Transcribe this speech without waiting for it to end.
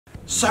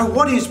So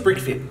what is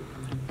BrickFit?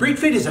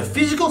 BrickFit is a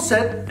physical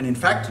set, and in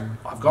fact,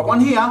 I've got one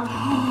here.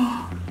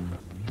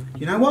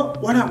 You know what?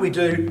 Why don't we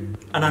do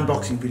an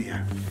unboxing video?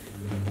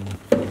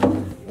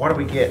 What do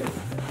we get?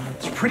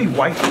 It's pretty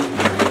weighty.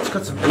 It's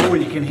got some, oh,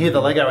 you can hear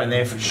the Lego in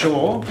there for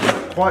sure.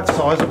 Quite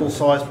sizable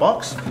size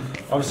box.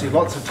 Obviously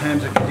lots of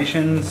terms and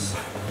conditions,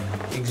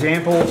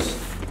 examples,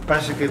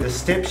 basically the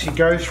steps you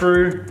go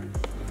through,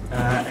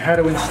 how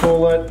to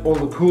install it, all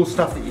the cool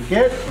stuff that you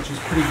get, which is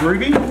pretty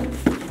groovy.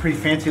 Pretty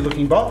fancy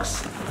looking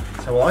box.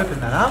 So we'll open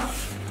that up.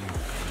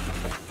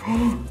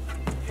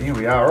 Here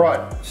we are. All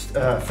right,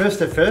 first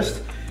step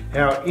first,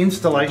 our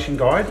installation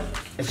guide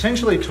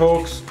essentially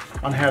talks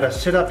on how to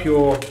set up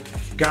your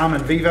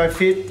Garmin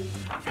VivoFit,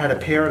 how to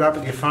pair it up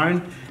with your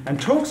phone, and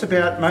talks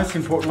about, most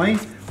importantly,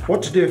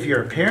 what to do if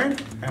you're a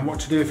parent and what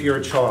to do if you're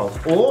a child,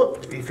 or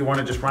if you want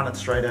to just run it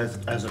straight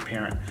as a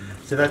parent.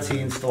 So that's the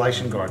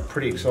installation guide,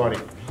 pretty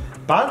exciting.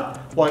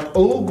 But like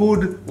all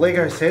good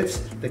Lego sets,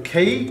 the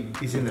key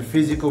is in the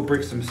physical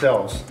bricks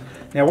themselves.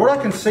 Now what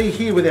I can see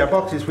here with our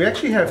box is we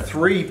actually have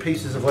 3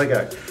 pieces of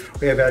Lego.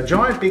 We have our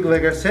giant big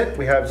Lego set,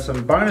 we have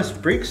some bonus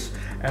bricks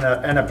and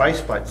a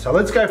base plate. So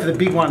let's go for the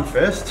big one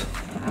first.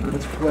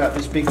 Let's pull out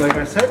this big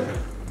Lego set.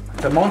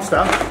 It's a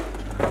monster.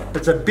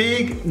 It's a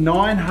big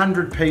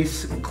 900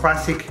 piece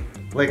classic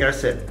Lego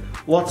set.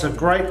 Lots of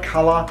great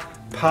color,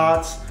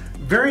 parts,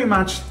 very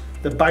much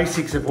the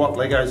basics of what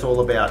Lego's all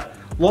about.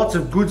 Lots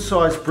of good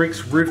sized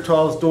bricks, roof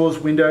tiles, doors,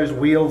 windows,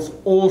 wheels,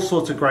 all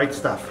sorts of great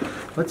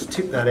stuff. Let's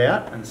tip that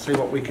out and see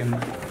what we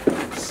can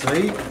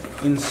see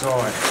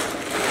inside.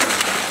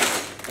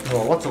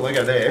 Oh, lots of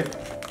Lego there.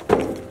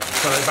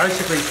 So they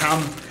basically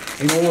come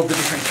in all of the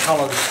different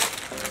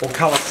colours or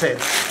colour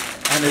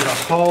sets, and there's a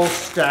whole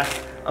stack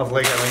of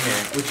Lego in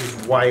there, which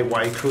is way,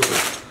 way cooler.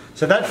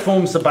 So that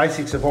forms the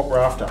basics of what we're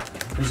after.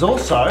 There's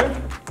also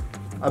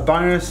a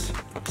bonus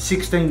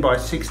 16 by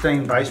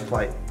 16 base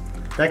plate.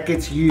 That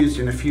gets used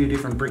in a few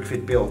different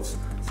BrickFit builds.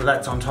 So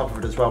that's on top of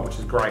it as well, which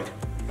is great.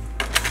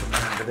 Put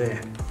that over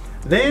there.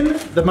 Then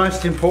the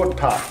most important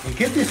part, you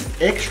get this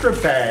extra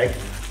bag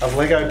of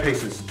Lego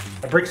pieces.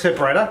 A brick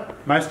separator,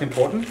 most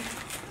important,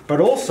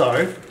 but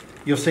also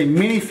you'll see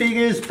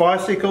minifigures,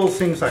 bicycles,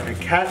 things like a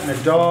cat and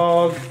a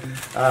dog,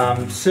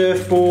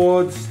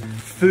 surfboards,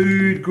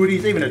 food,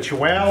 goodies, even a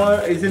chihuahua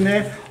is in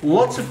there.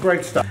 Lots of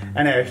great stuff.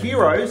 And our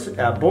heroes,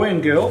 our boy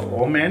and girl,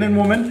 or man and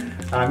woman,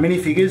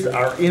 minifigures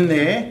are in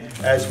there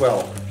as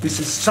well. This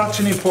is such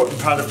an important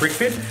part of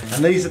BrickFit,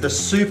 and these are the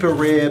super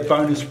rare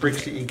bonus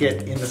bricks that you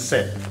get in the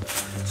set.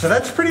 So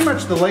that's pretty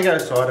much the Lego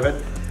side of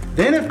it.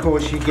 Then of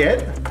course you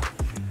get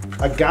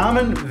a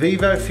Garmin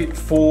VivoFit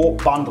 4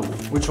 bundle,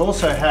 which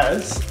also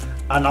has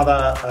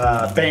another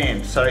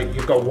band. So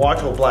you've got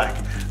white or black.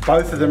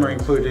 Both of them are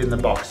included in the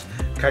box.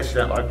 In case you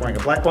don't like wearing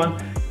a black one,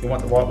 you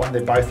want the white one,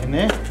 they're both in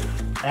there.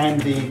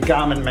 And the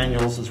Garmin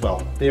manuals as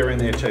well, they're in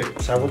there too.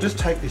 So we'll just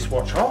take this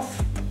watch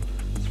off.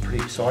 It's a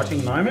pretty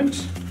exciting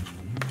moment.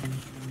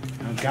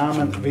 Our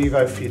Garmin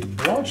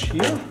VivoFit watch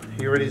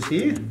here it is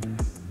here.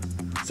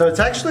 So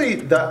it's actually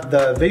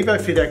the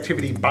VivoFit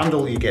activity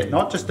bundle you get,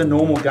 not just the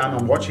normal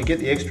Garmin watch, you get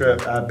the extra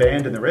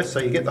band and the rest, so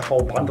you get the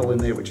whole bundle in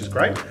there, which is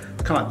great.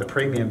 It's kind of like the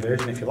premium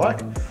version if you like.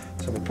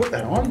 So we'll put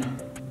that on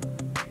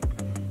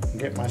and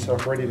get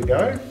myself ready to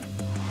go.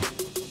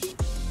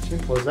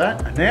 Simple as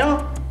that. And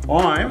now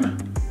I'm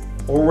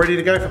all ready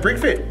to go for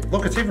BrickFit.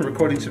 Look, it's even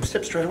recording some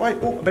steps straight away.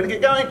 Oh, I better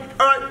get going.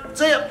 All right,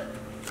 see ya.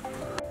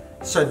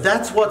 So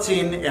that's what's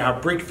in our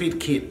BrickFit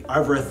kit.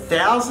 Over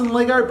 1,000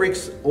 Lego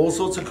bricks, all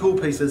sorts of cool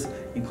pieces,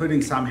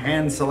 including some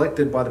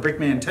hand-selected by the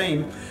Brickman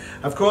team.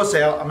 Of course,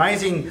 our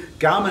amazing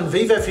Garmin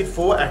VivoFit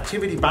 4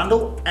 activity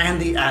bundle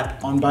and the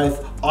app on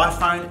both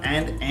iPhone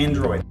and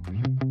Android.